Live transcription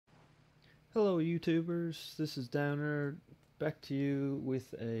Hello YouTubers, this is Downer, back to you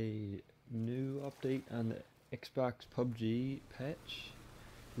with a new update on the Xbox Pubg patch.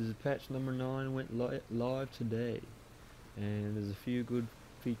 This is patch number 9, went live today, and there's a few good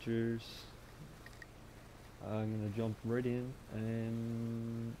features. I'm going to jump right in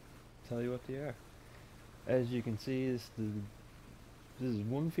and tell you what they are. As you can see, this is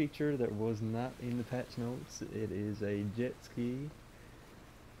one feature that was not in the patch notes. It is a Jetski,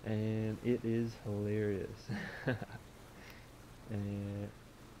 and it is hilarious. And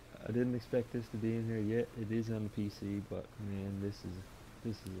I didn't expect this to be in here yet. It is on the PC, but man, this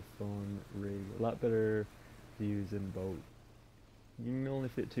is a fun rig. A lot better to use in boat. You can only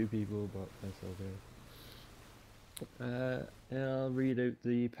fit 2 people, but that's okay. And I'll read out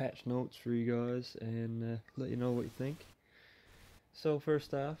the patch notes for you guys and let you know what you think. So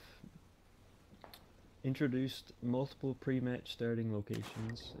first off, introduced multiple pre-match starting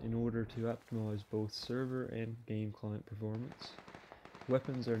locations in order to optimize both server and game client performance.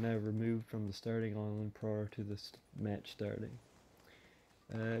 Weapons are now removed from the starting island prior to the match starting.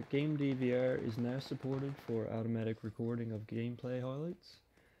 Game DVR is now supported for automatic recording of gameplay highlights.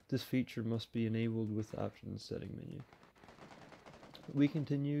 This feature must be enabled with the options setting menu. We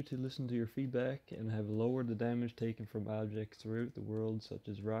continue to listen to your feedback and have lowered the damage taken from objects throughout the world, such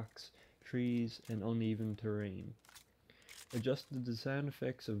as rocks, trees, and uneven terrain. Adjusted the sound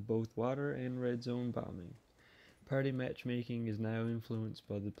effects of both water and red zone bombing. Party matchmaking is now influenced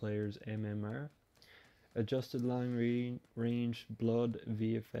by the player's MMR. Adjusted long range blood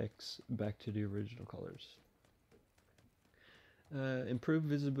VFX back to the original colors. Improved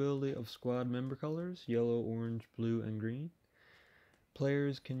visibility of squad member colors, yellow, orange, blue, and green.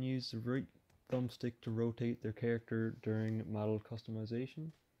 Players can use the right thumbstick to rotate their character during model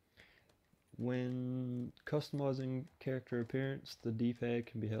customization. When customizing character appearance, the D-pad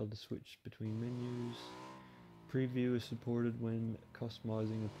can be held to switch between menus. Preview is supported when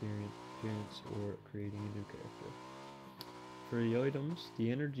customizing appearance or creating a new character. For the items, the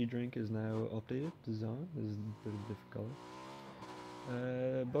energy drink is now updated. Design is a bit of a different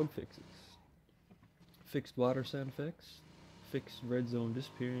color. Bug fixes. Fixed water sound effects. Fixed red zone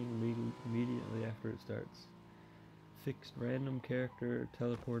disappearing immediately after it starts. Fixed random character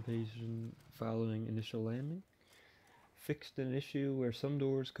teleportation following initial landing. Fixed an issue where some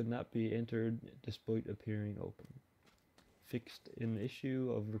doors could not be entered despite appearing open. Fixed an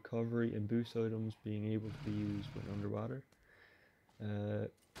issue of recovery and boost items being able to be used when underwater.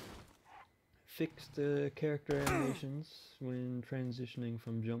 Fixed character animations when transitioning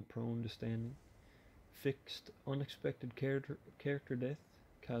from jump prone to standing. Fixed unexpected character death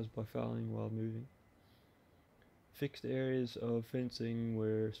caused by falling while moving. Fixed areas of fencing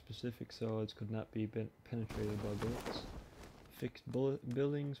where specific sides could not be penetrated by bullets. Fixed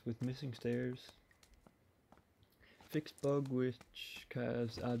buildings with missing stairs. Fixed bug which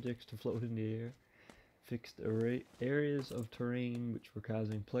caused objects to float in the air. Fixed areas of terrain which were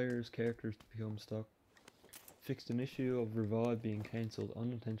causing players' characters to become stuck. Fixed an issue of revive being cancelled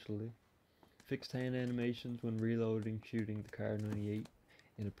unintentionally. Fixed hand animations when reloading shooting the Car 98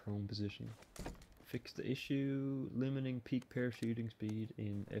 in a prone position. Fixed the issue limiting peak parachuting speed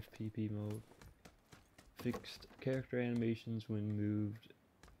in FPP mode. Fixed character animations when moved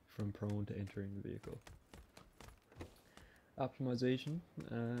from prone to entering the vehicle. Optimization.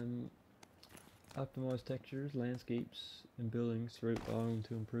 Optimize textures, landscapes, and buildings throughout the island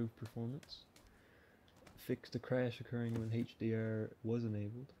to improve performance. Fixed the crash occurring when HDR was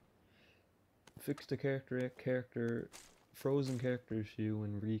enabled. Fixed the frozen character issue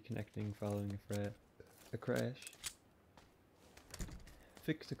when reconnecting following a crash.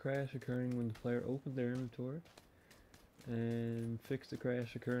 Fix the crash occurring when the player opened their inventory. And fix the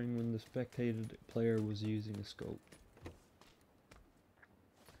crash occurring when the spectated player was using a scope.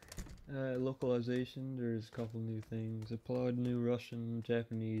 Localization, there's a couple new things. Applied new Russian,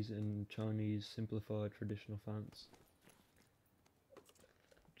 Japanese, and Chinese simplified traditional fonts.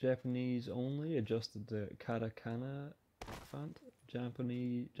 Japanese only adjusted the katakana font.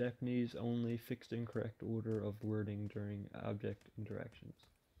 Japanese only fixed incorrect order of wording during object interactions.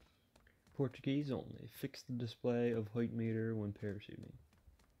 Portuguese only fixed the display of height meter when parachuting.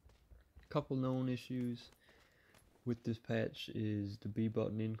 Couple known issues with this patch is the B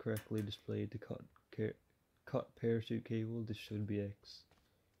button incorrectly displayed to cut parachute cable. This should be X.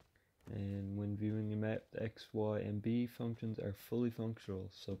 And when viewing the map, the X, Y, and B functions are fully functional,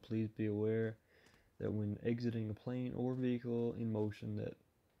 so please be aware that when exiting a plane or vehicle in motion that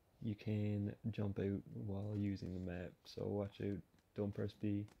you can jump out while using the map, so watch out, don't press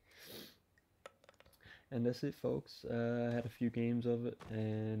B. And that's it folks. I had a few games of it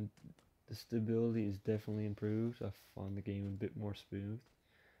and The stability is definitely improved. I found the game a bit more smooth.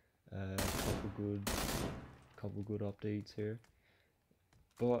 Couple good updates here,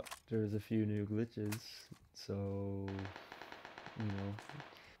 but there's a few new glitches. So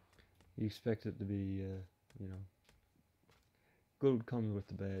you expect it to be, good comes with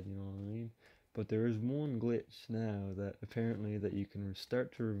the bad. You know what I mean? But there is one glitch now that apparently that you can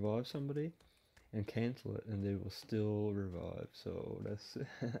start to revive somebody and cancel it, and they will still revive. So that's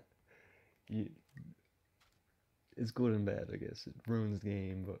you, it's good and bad, I guess. It ruins the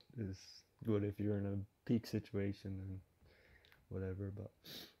game, but it's good if you're in a peak situation and whatever. But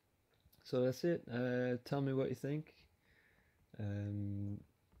so that's it. Tell me what you think. Um,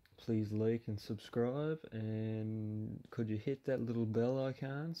 Please like and subscribe, and could you hit that little bell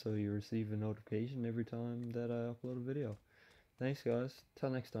icon so you receive a notification every time that I upload a video. Thanks, guys.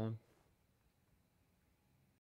 Till next time.